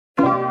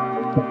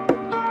Yeah.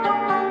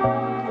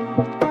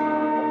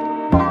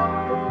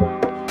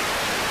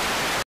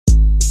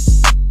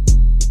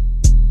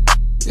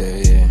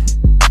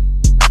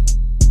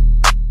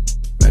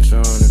 Metro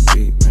on the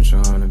beat, Metro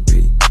on the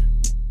beat.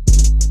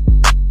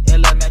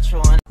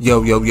 Yo,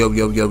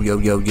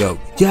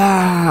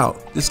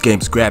 this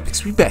game's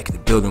graphics. We back in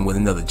the building with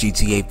another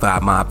GTA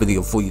 5 mod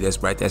video for you.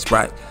 That's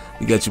right.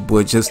 We got your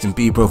boy Justin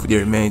Bieber over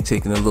there, man,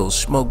 taking a little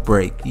smoke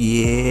break.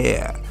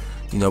 Yeah.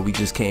 You know, we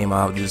just came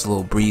out of this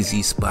little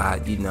breezy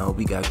spot. You know,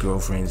 we got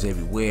girlfriends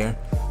everywhere.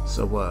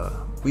 So,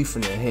 we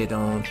finna head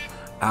on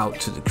out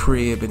to the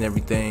crib and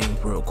everything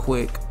real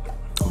quick.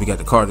 We got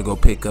the car to go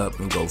pick up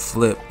and go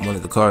flip one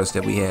of the cars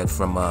that we had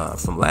from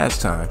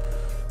last time.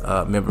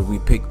 Remember, we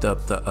picked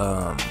up the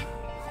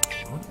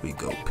what did we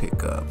go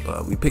pick up?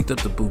 We picked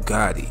up the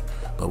Bugatti,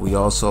 but we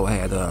also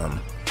had the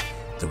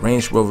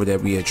Range Rover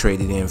that we had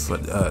traded in for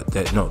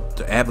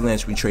the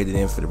Avalanche we traded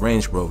in for the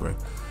Range Rover.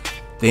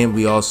 Then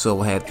we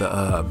also had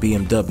the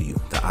BMW,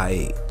 the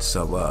i8.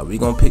 So we're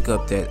gonna pick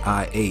up that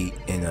i8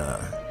 and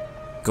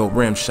go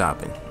rim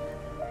shopping.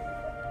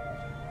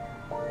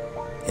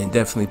 And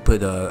definitely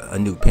put a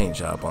new paint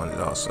job on it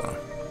also.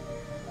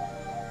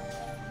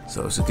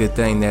 So it's a good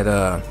thing that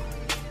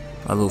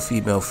my little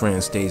female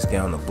friend stays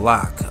down the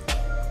block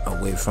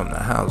away from the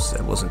house.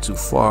 That wasn't too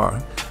far.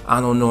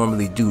 I don't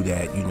normally do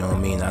that, you know what I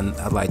mean? I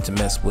like to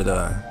mess with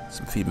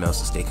some females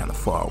to stay kind of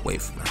far away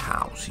from the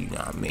house, you know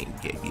what I mean?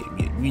 Yeah, you know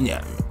what I mean?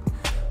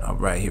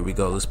 Alright, here we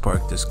go. Let's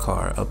park this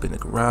car up in the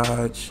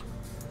garage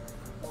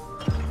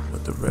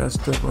with the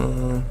rest of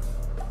them.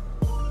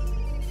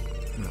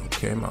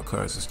 Okay, my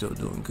cars are still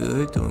doing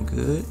good.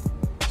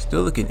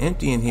 Still looking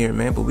empty in here,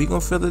 man, but we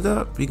gonna fill it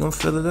up.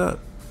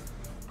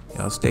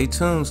 Y'all stay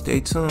tuned.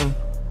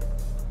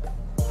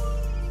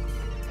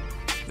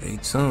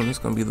 It's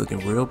gonna be looking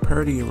real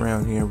pretty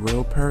around here,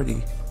 real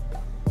pretty.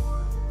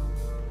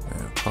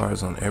 Man,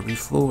 cars on every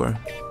floor.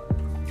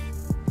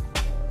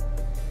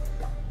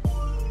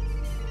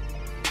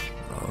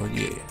 Oh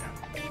yeah.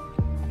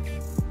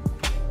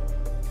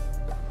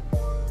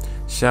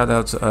 Shout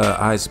out to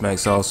Ice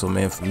Max also,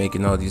 man, for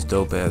making all these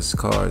dope ass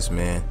cars,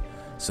 man.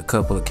 It's a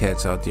couple of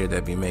cats out there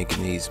that be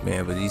making these,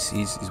 man, but he's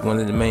one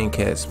of the main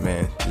cats,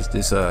 man.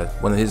 This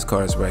one of his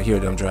cars right here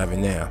that I'm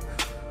driving now.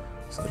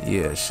 So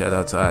yeah, shout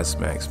out to Ice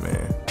Max,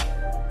 man.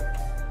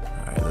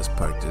 All right, let's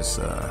park this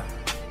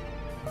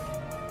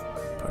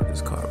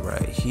car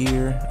right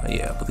here. Oh,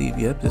 yeah, I believe,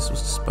 yep, this was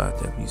the spot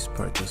that we used to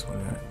park this one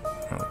at.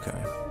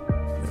 Okay,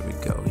 there we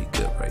go. He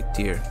good right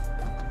there.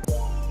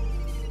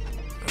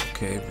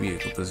 Okay,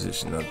 vehicle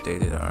position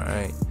updated.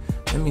 Alright,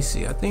 let me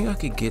see. I think I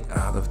could get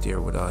out of there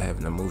without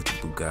having to move the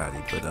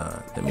Bugatti, but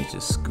let me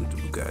just scoot the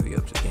Bugatti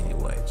up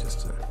anyway,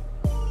 just to,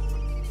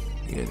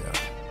 you know,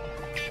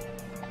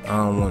 I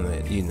don't want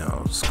to, you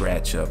know,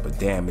 scratch up or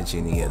damage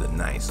any of the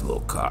nice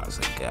little cars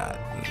I got.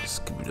 Let me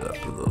scoot it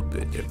up a little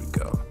bit. There we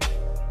go.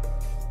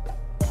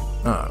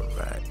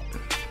 Alright,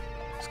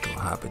 let's go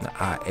hop in the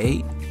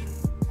i8.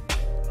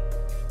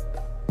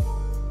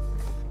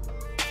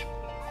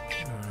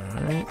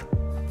 Alright.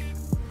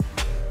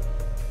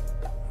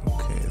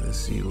 Let's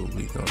see what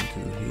we gonna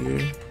do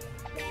here.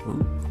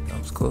 Ooh, that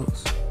was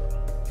close.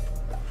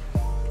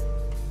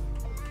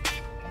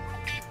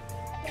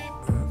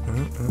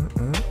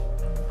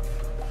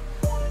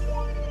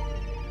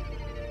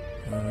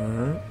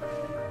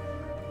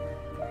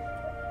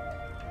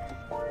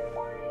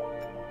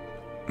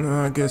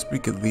 I guess we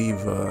could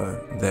leave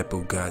that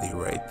Bugatti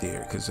right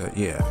there, cause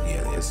yeah,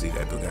 let's leave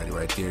that Bugatti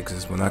right there,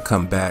 cause when I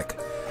come back,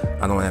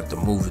 I don't have to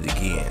move it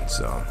again.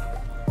 So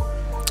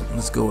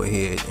let's go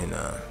ahead and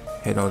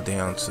head on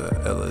down to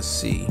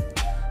LSC.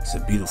 It's a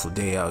beautiful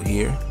day out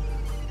here.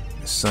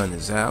 The sun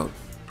is out.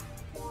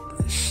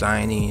 It's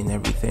shiny and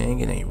everything.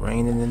 It ain't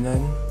raining or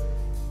nothing.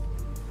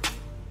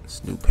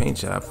 This new paint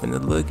job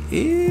finna look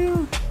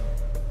ew.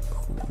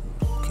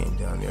 Ooh, came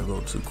down there a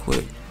little too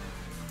quick.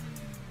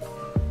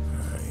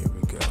 Alright, here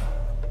we go.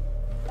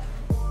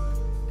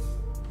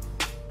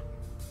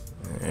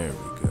 There we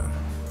go.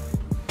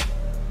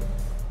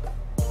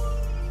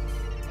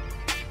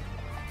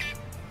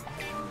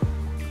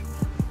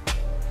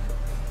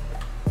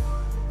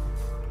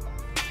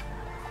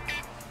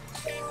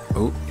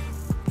 Oh,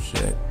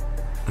 shit.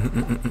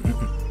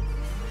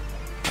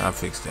 I'll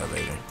fix that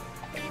later.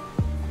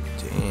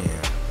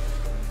 Damn.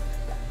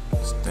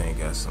 This thing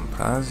got some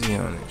posi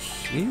on it.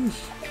 Sheesh.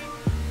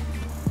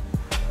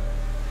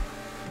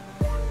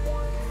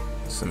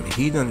 Some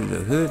heat under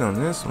the hood on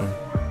this one.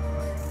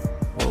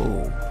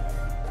 Whoa.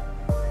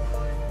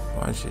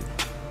 Watch it.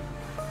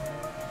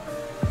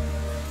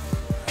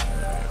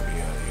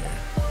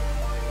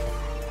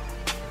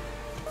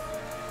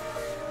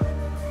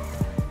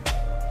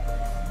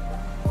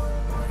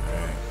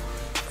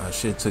 I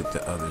should have took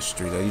the other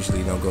street. I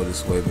usually don't go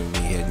this way when we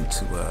head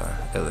into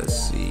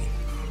LSC.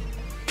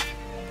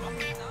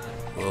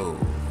 Whoa.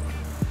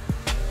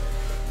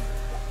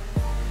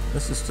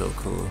 This is still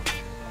cool.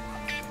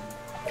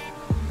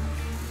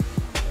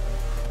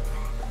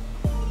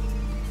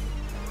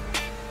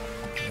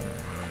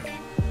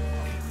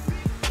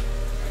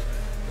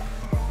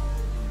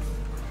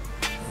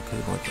 could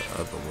have went the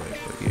other way,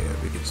 but yeah,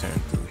 we could turn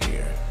through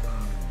here.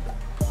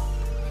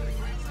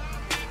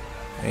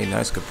 Hey,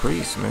 nice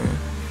Caprice, man.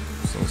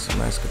 Seen some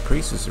nice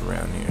Caprices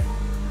around here.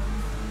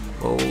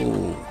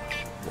 Oh,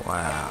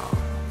 wow.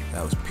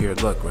 That was pure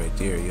luck right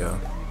there, yo.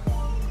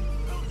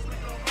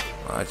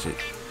 Watch it.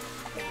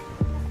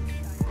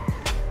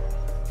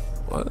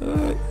 What?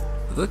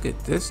 Look at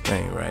this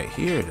thing right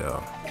here,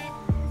 though.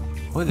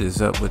 What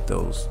is up with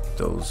those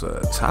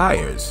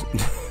tires?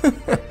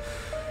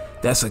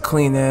 That's a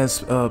clean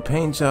ass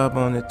paint job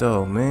on it,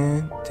 though,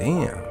 man.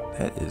 Damn,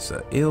 that is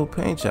a ill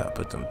paint job.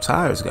 But them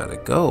tires gotta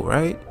go,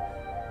 right?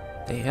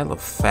 They hella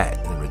fat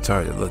and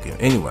retarded looking.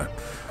 Anyway,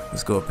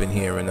 let's go up in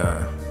here and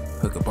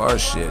hook up our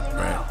shit,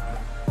 right?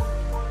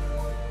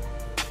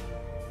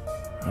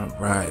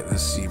 Alright,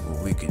 let's see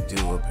what we can do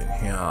up in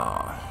here.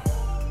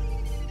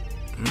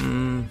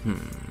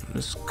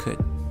 Let's cut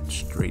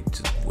straight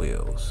to the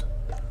wheels.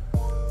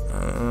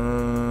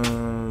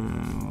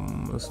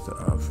 What's the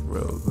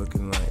off-road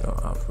looking like? Oh,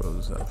 off-road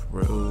is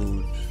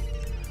off-road.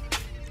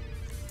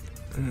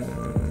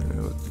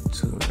 What's the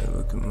tuner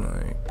looking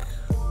like?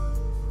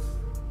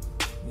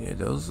 Yeah,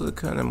 those look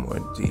kind of more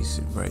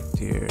decent right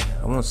there.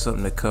 I want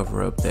something to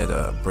cover up that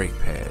brake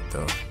pad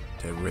though.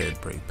 That red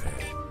brake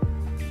pad.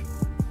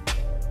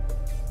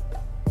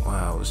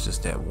 Wow, it's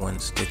just that one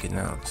sticking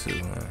out too,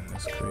 huh?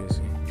 That's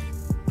crazy.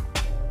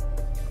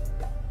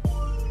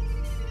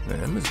 Man,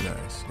 them is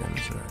nice. Them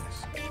is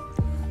nice.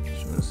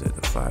 Which one is that?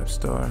 The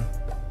 5-star.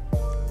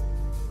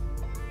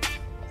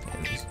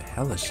 Damn, these are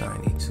hella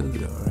shiny too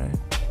though, right?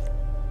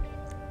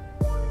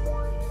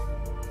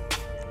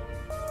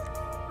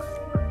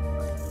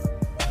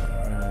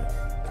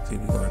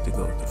 We're gonna have to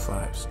go with the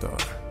 5-star.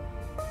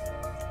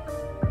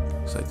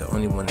 It's like the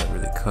only one that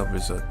really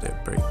covers up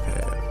that brake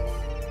pad,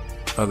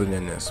 other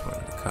than this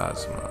one, the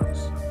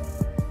Cosmos.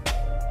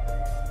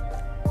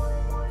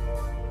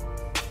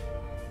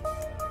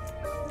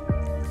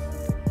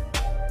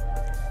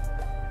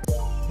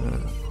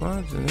 The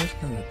quads and that's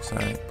kind of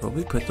tight, but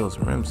we put those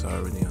rims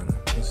already on it.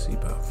 Let's see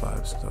about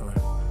 5-star.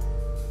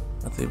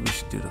 I think we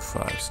should do the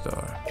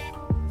 5-star.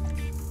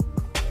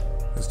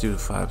 Let's do the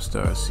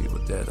 5-star, see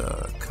what that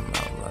come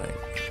out like.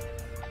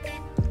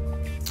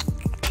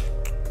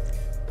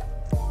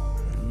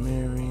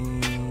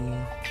 Mary.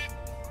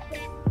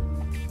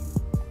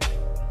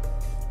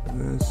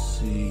 Let's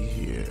see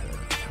here.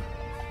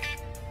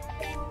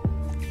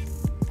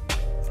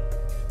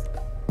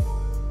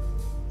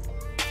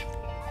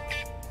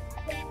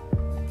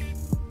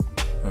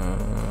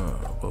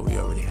 But we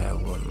already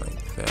have one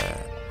like that.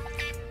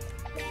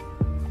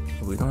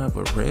 But we don't have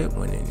a red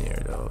one in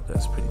there though.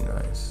 That's pretty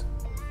nice.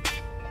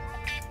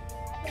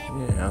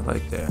 Yeah, I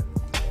like that.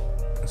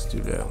 Let's do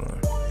that one.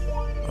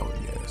 Oh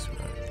yeah, that's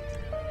right.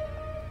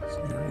 So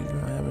we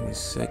don't have any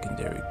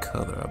secondary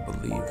color, I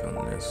believe,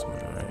 on this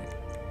one, right?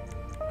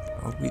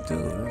 Oh, we do.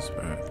 That's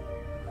right.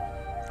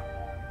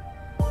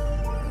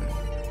 Alright,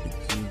 we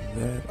could do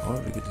that, or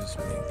we could just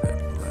make that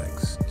black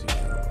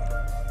steel.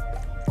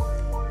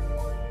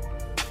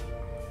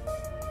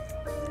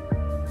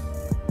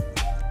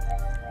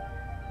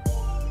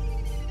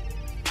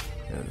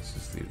 Yeah, let's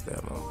just leave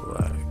that one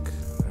black.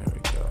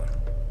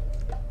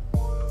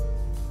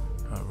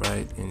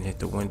 And hit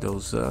the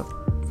windows up.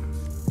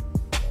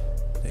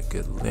 That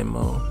good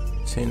limo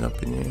tint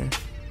up in there.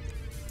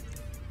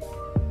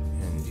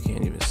 And you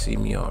can't even see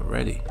me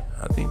already.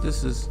 I think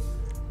this is,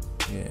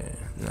 yeah,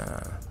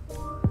 nah.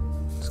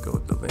 Let's go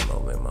with the limo.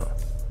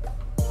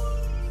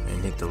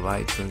 And hit the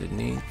lights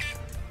underneath.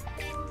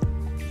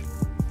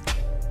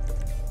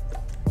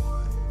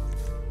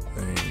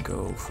 And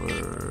go for,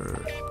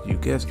 you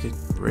guessed it,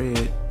 red.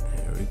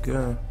 There we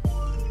go.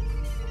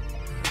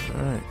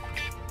 Alright.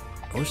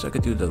 I wish I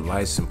could do the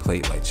license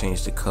plate, like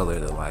change the color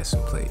of the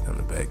license plate on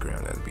the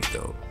background. That'd be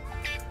dope.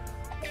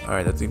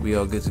 Alright, I think we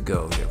all good to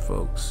go here,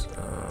 folks.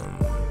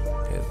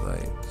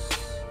 Headlights.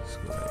 Let's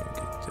go ahead and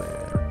get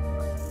that.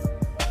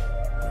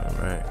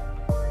 Alright.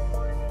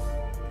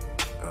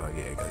 Oh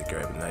yeah, gotta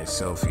grab a nice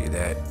selfie of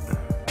that.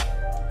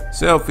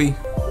 Selfie.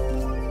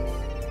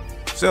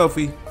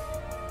 Selfie.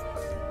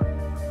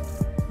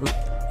 Oop,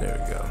 there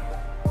we go.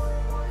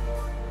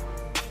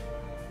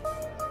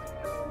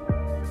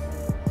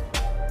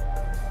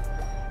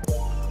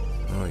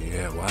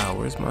 Wow,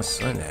 where's my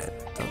son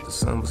at? Thought the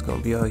sun was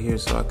gonna be out here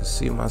so I could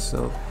see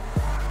myself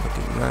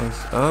looking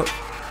nice. Oh,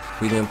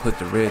 we didn't put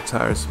the red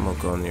tire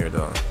smoke on there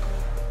though.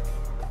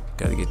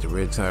 Gotta get the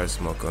red tire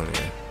smoke on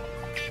there.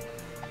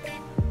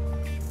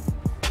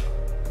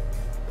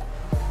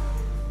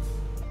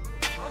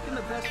 How can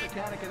the best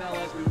mechanic in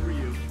LS do for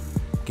you?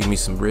 Give me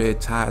some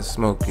red tire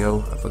smoke,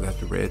 yo. I forgot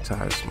the red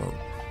tire smoke.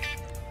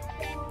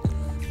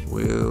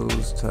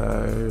 Wheels,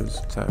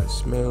 tires, tire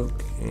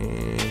smoke,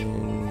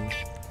 and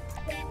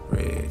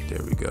red.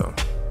 There we go.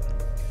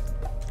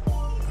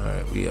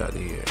 Alright, we out of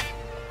here.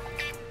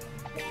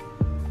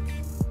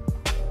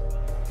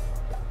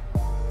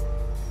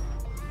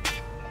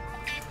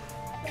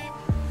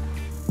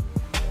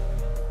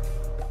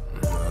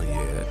 Oh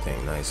yeah, that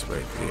thing nice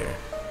right there.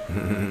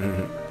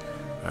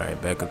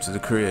 Alright, back up to the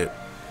crib.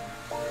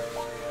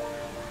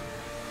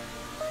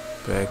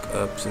 Back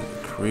up to the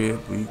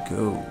crib we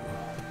go.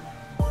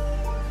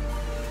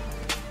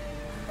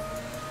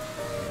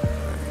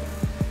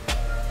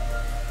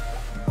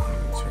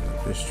 Turn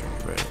up this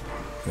street, right?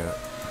 Yeah.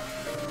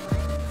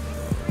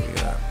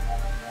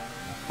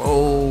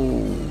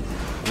 Oh,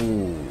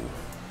 ooh.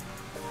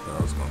 I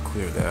was gonna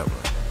clear that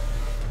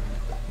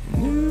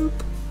one.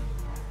 Nope.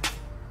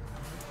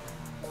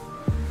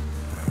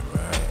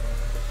 Alright.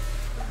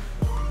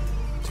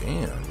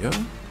 Damn, yo. I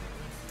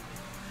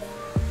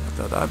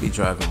thought I'd be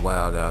driving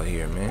wild out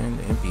here, man.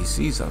 The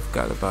NPCs, I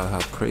forgot about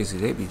how crazy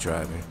they be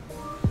driving.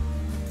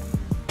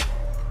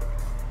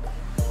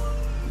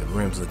 The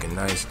rims looking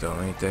nice though,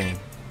 ain't they?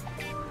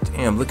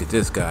 Damn, look at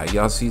this guy.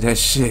 Y'all see that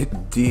shit?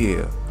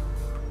 Yeah.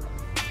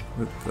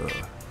 What the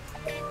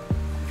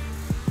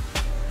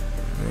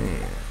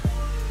man?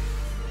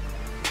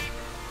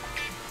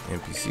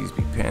 NPCs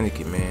be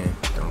panicking, man.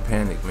 Don't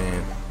panic,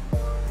 man.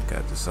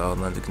 Got this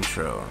all under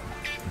control.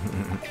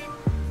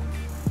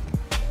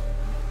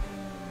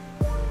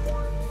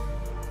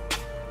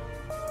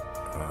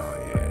 Oh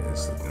yeah,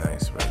 this looks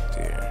nice right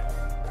there.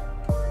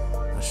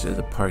 I should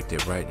have parked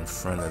it right in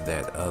front of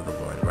that other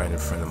one, right in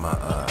front of my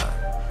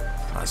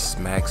my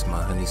smacks,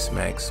 my honey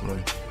smacks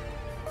one.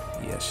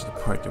 Yeah, I should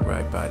have parked it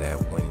right by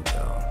that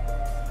window.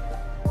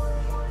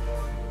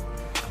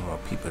 I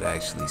want people to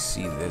actually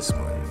see this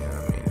one, you know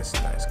what I mean? It's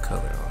a nice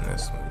color on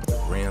this one. The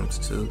rims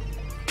too.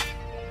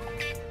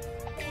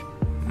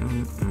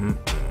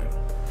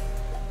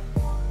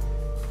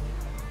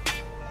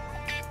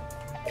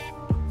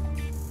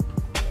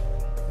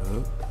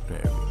 Oh,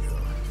 there we go.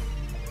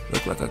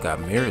 Look like I got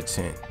mirror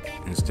tint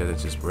instead of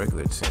just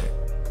regular tint.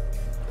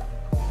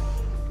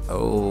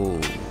 Oh,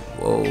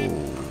 whoa,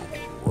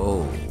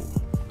 whoa.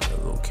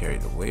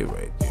 Carried away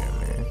right there,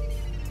 man.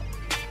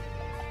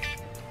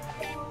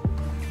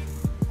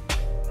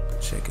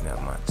 Checking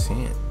out my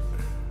tent.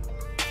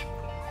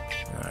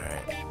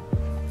 Alright.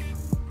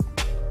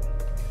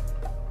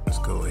 Let's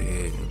go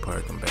ahead and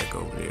park them back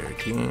over there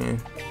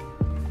again.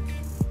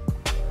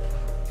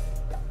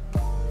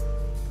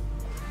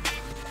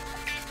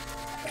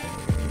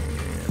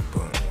 And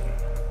boom.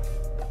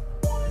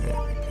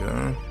 There we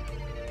go.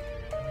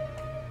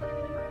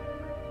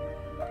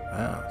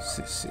 Wow,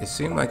 it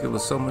seemed like it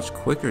was so much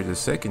quicker the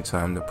second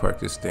time to park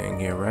this thing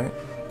here, right?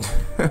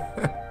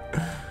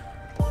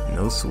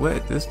 No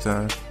sweat this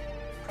time.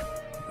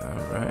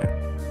 Alright.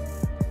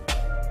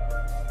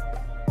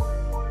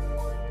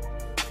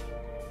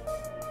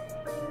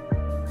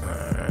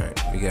 Alright,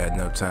 we got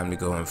enough time to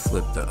go and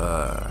flip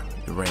the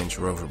Range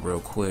Rover real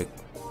quick.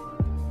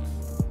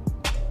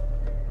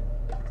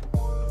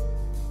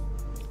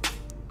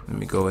 Let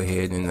me go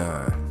ahead and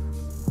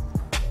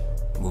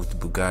move the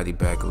Bugatti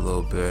back a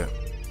little bit.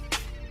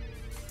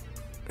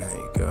 There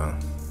you go.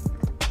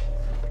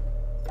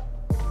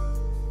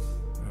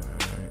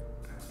 Alright.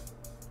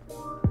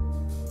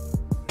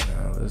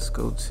 Now let's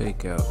go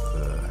take out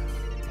the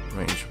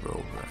Range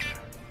Rover.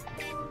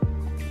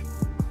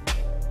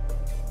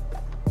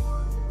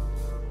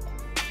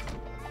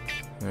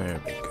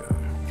 There we go.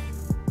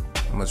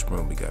 How much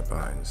room we got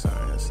behind this?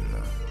 Alright, that's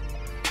enough.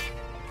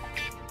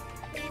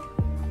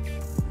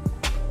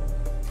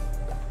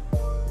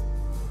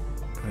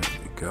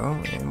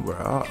 Go, and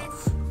we're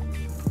off.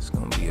 It's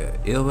gonna be an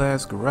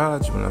ill-ass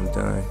garage when I'm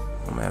done.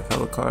 I'm gonna have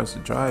hella cars to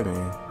drive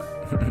in.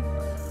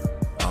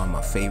 All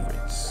my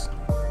favorites,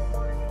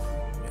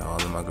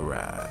 all in my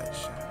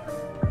garage.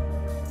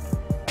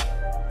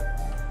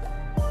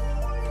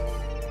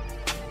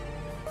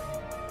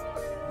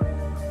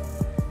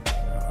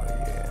 Oh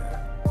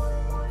yeah.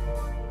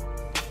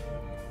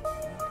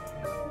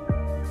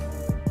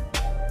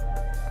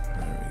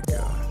 There we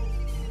go.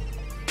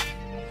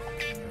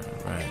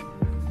 All right.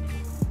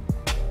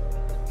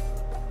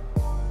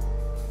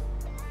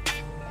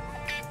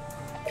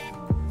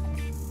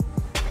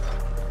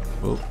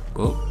 Whoop,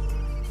 whoop.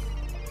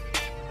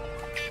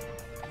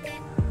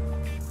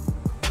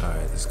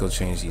 Alright, let's go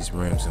change these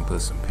rims and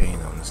put some paint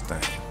on this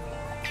thing.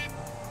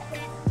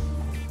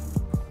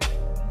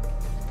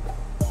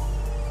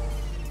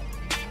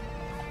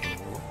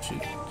 Oh,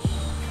 jeez.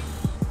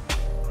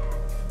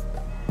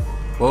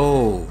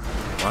 Whoa,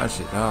 watch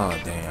it. Oh,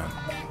 damn.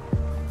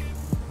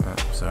 Oh,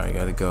 sorry, I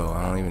gotta go.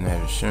 I don't even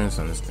have insurance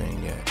on this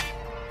thing yet.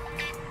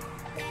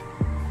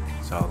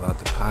 It's all out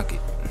the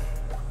pocket.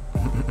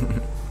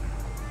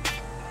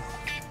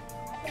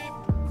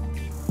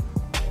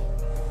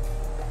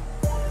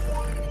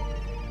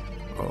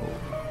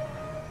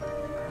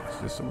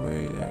 This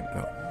away that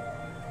no.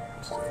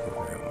 Let's go ahead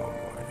one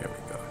more. Here we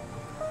go.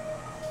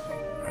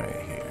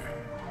 Right here.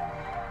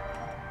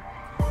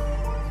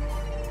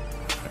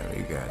 Alright,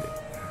 we got it.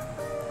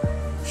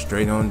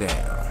 Straight on down.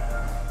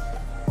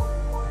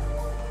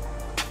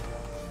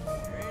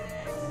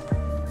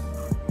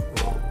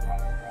 Whoa.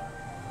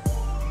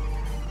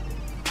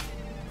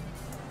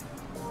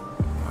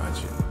 Watch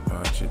it,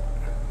 watch it.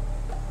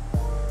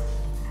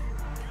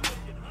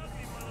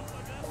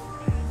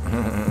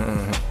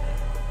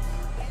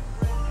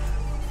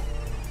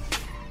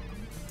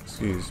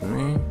 Excuse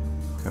me,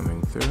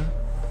 coming through.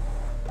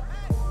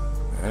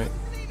 Alright.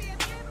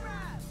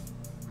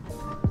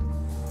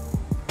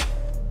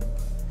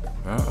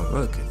 Oh,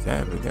 look at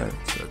that. We got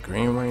a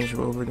green Range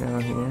Rover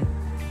down here.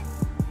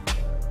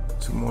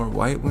 2 more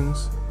white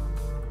ones.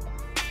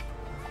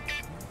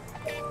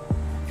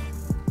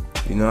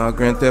 You know how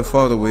Grand Theft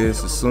Auto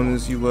is. As soon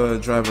as you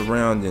drive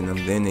around in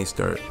them, then they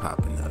start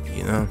popping up,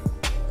 you know?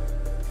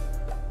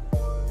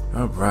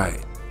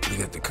 Alright. We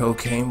got the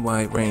cocaine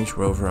white Range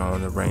Rover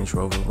on the Range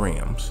Rover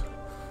rims.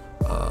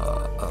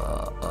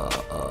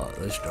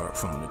 Let's start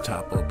from the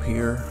top up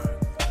here.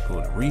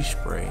 Go to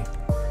respray.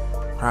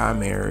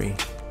 Primary.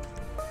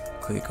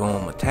 Click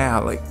on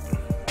metallic.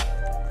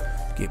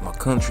 Get my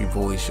country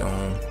voice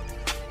on.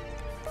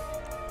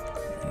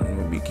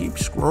 And we keep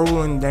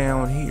scrolling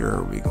down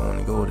here. We're going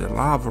to go to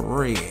lava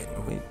red.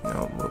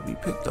 We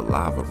picked the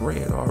lava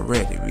red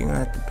already. We're going to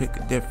have to pick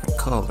a different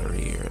color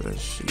here.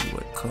 Let's see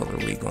what color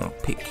we're going to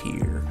pick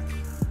here.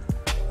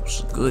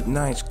 It's a good,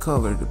 nice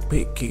color to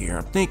pick here.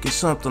 I'm thinking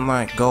something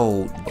like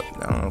gold, but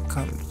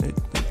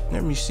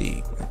let me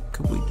see.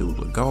 Could we do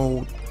the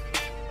gold?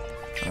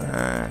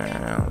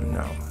 I don't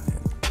know.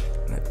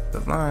 The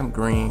lime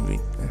green.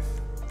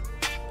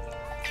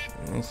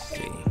 Let's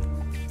see.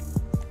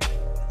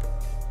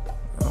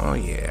 Oh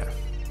yeah.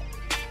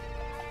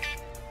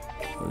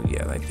 Oh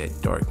yeah, I like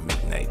that dark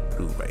midnight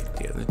blue right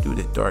there. Let's do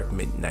the dark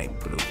midnight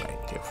blue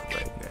right there for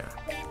right now.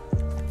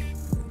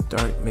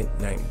 Dark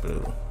midnight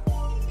blue.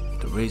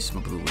 The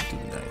racing blue would do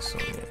nice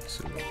on that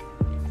too.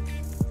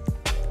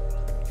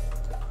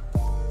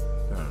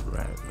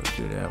 Alright, we'll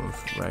do that one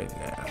for right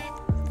now.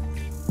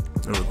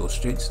 And we'll go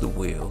straight to the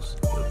wheels.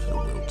 Go to the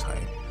wheel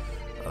type.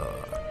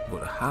 Go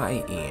to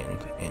high end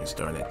and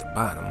start at the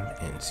bottom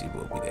and see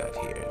what we got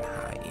here in the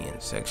high end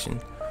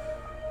section.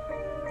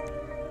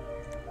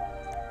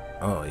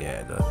 Oh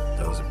yeah,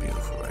 those are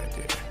beautiful right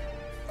there.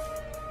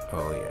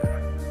 Oh yeah.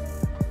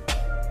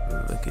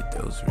 Look at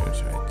those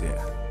rims right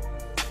there.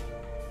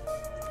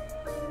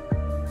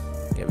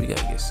 Yeah, we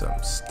gotta get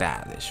something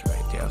stylish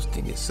right there. I was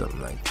thinking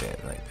something like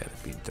that. Like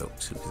that'd be dope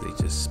too, because they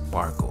just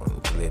sparkle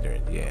and glitter.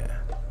 Yeah.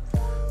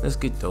 Let's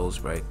get those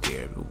right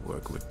there. We'll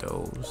work with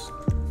those.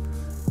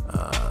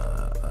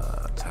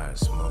 Tire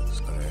smoke is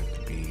gonna have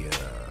to be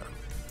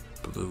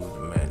blue to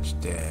match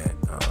that.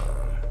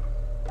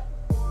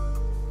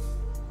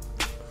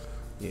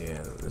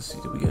 Yeah, let's see.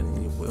 Do we got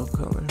any wheel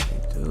color? We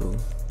do.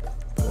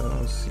 But I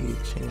don't see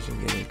it changing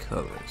any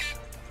colors.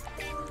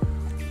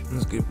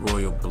 Let's get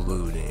royal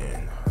blue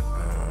then.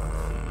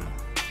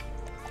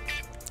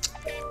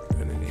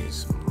 Gonna need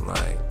some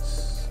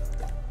lights.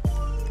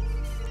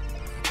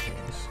 Okay,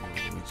 so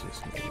we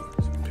just need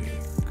to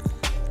pick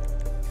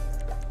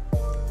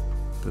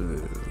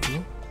blue.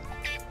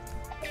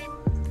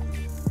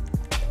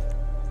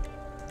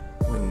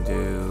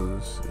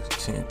 Windows is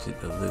tinted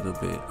a little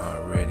bit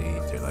already.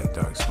 They're like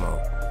dark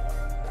smoke.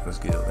 Let's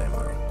get a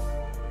limo.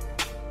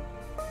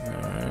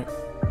 Alright.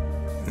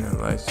 And the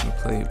license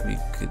plate, we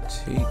could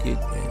take it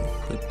and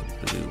put the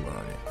blue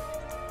on it.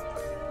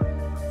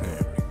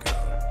 There we go.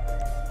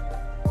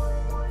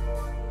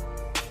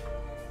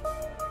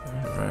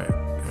 Alright,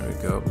 there we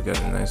go. We got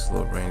a nice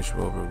little Range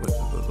Rover with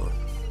the little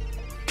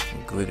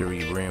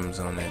glittery rims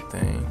on that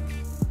thing.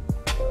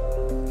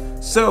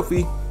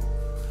 Selfie!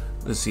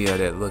 Let's see how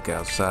that look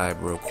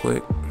outside real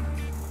quick.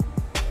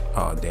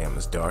 Oh damn,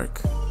 it's dark.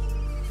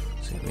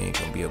 So we ain't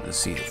gonna be able to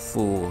see the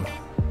full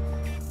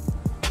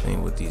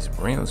thing with these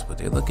rims, but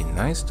they're looking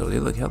nice though. They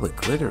look hella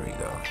glittery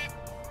though.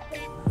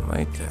 I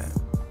like that.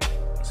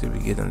 Let's see if we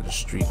get under the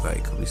street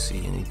light. Could we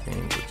see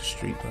anything with the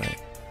street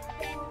light?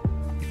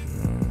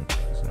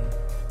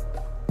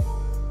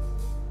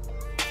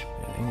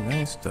 Yeah, they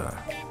nice though.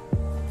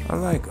 I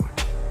like them.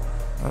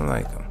 I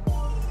like them.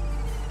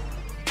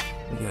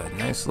 We got a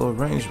nice little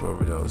Range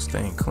Rover though,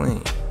 staying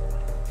clean.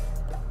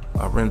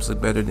 Our rims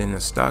look better than the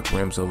stock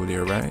rims over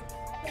there, right?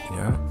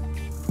 Yeah,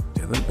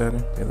 they look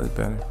better. They look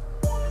better.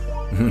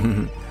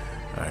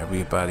 Alright,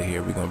 we up out of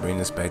here. We're gonna bring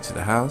this back to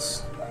the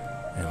house,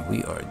 and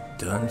we are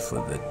done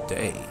for the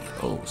day.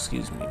 Oh,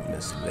 excuse me,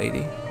 Miss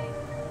Lady.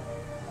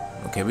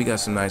 Okay, we got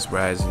some nice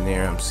rides in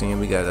there. I'm seeing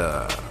we got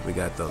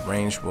the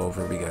Range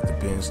Rover, we got the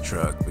Benz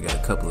truck, we got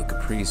a couple of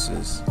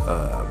Caprices, we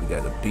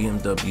got a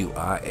BMW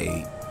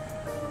i8.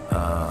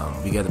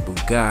 We got a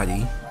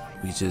Bugatti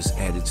we just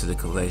added to the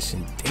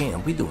collection.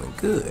 Damn, we doing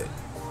good.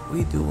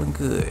 We doing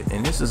good.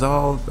 And this is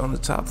all on the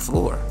top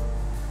floor.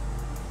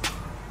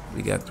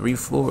 We got 3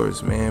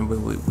 floors, man, but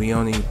we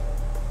only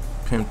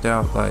pimped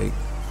out like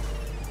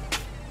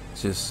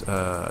just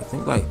I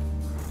think like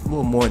a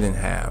little more than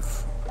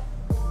half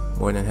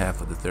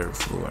of the 3rd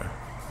floor.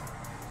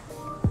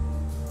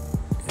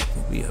 I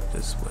think we up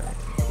this way.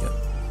 Yep,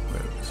 we're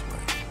up this way.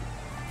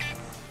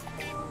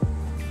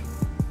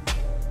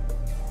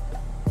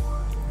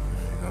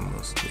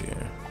 Almost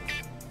there.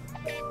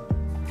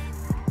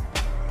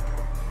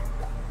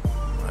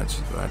 Watch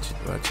it, watch it,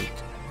 watch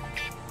it.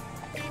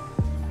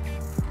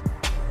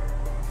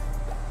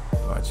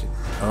 Watch it.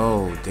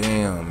 Oh,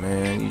 damn,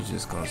 man. You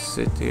just gonna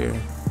sit there?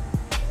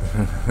 I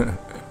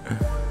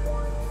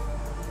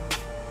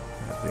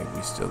think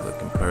we still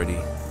looking pretty.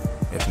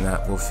 If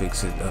not, we'll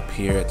fix it up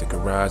here at the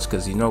garage,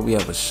 because you know we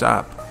have a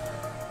shop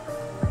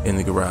in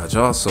the garage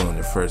also on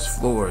the first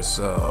floor,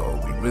 so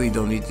we really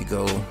don't need to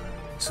go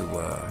to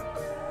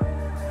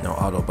no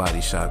auto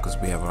body shop, because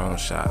we have our own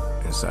shop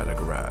inside the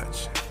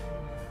garage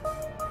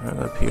right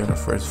up here on the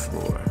first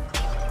floor.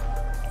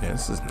 Yeah,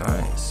 this is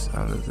nice.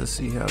 Let's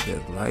see how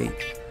that light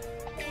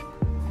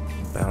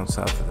bounce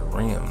off of the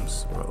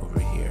rims. We're over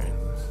here.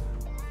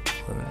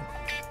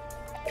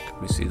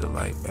 We see the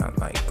light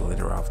like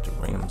glitter off the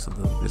rims a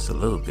little. It's a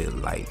little bit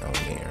light on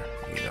there.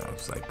 You know,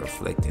 it's like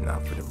reflecting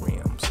off of the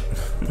rims.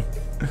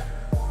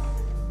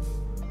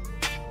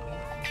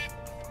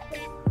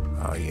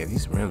 Oh yeah,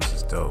 these rims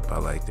is dope. I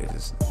like that.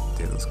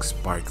 They look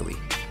sparkly.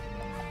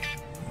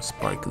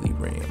 Sparkly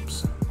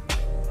rims.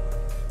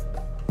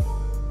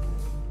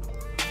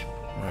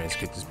 Alright, let's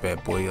get this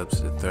bad boy up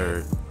to the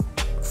third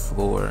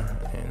floor,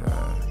 and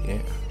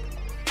yeah.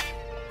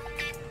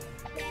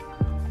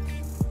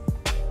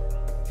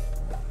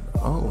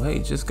 Oh hey,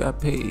 just got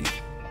paid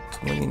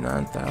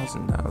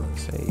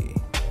 $29,000. Hey,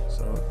 it's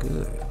all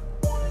good.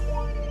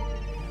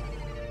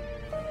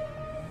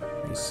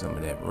 Get some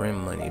of that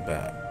rim money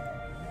back.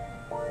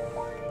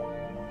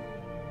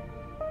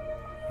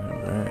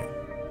 Alright.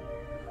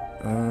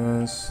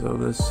 So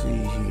let's see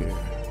here.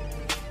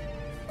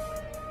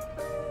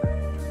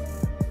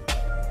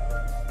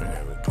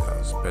 There we go.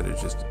 It's better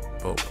just to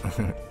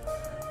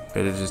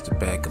better just to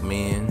back them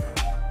in.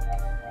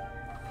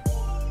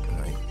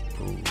 Like,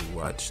 ooh,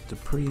 watch the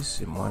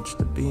priest and watch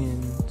the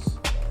bins.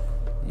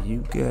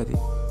 You got it.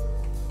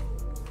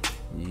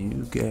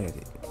 You got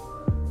it.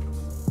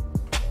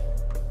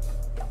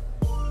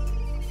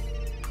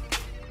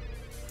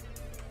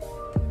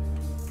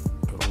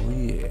 Oh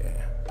yeah.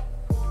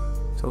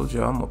 Told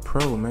you I'm a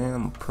pro, man.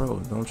 I'm a pro.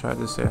 Don't try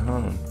this at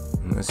home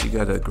unless you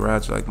got a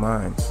garage like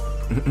mine.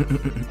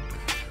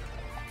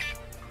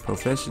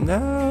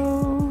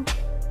 Professional.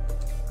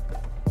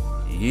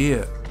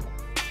 Yeah.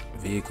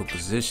 Vehicle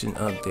position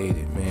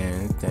updated,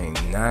 man. That thing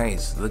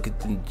nice. Look at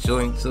the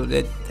joints of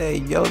that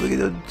thing. Yo, look at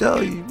the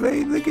joints,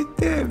 man. Look at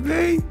that,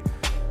 man.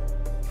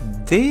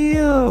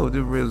 Damn.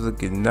 The rims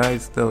looking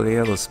nice, though. They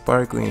hella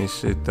sparkly and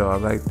shit, though. I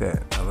like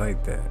that. I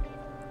like that.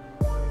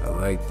 I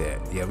like that.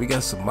 Yeah, we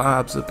got some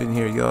mobs up in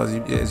here, y'all.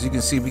 As you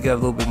can see, we got a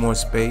little bit more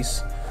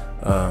space.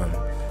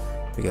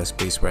 We got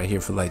space right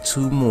here for like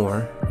 2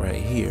 more right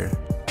here.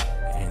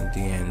 And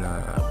then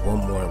 1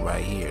 more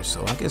right here.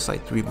 So I guess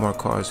like 3 more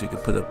cars we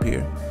could put up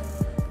here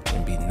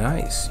and be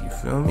nice. You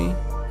feel me?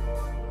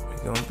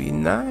 We're gonna be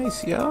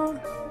nice, y'all.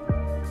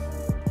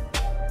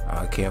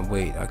 I can't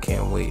wait. I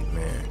can't wait,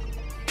 man.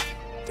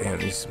 Damn,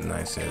 these some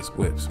nice ass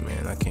whips,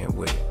 man. I can't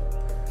wait.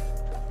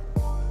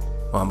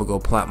 I'm gonna go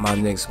plot my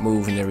next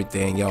move and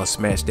everything. Y'all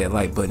smash that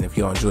like button if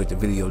y'all enjoyed the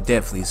video.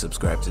 Definitely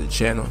subscribe to the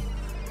channel.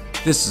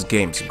 This is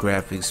Games and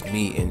Graphics,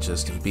 me and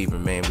Justin Bieber,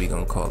 man. We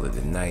gonna call it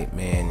a night,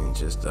 man, and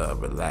just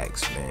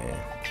relax, man.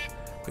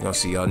 We gonna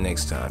see y'all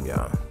next time,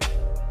 y'all.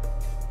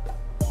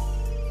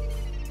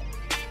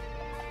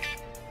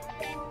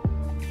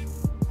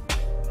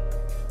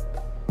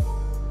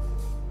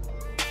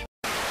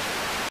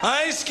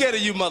 I ain't scared of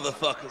you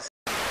motherfuckers.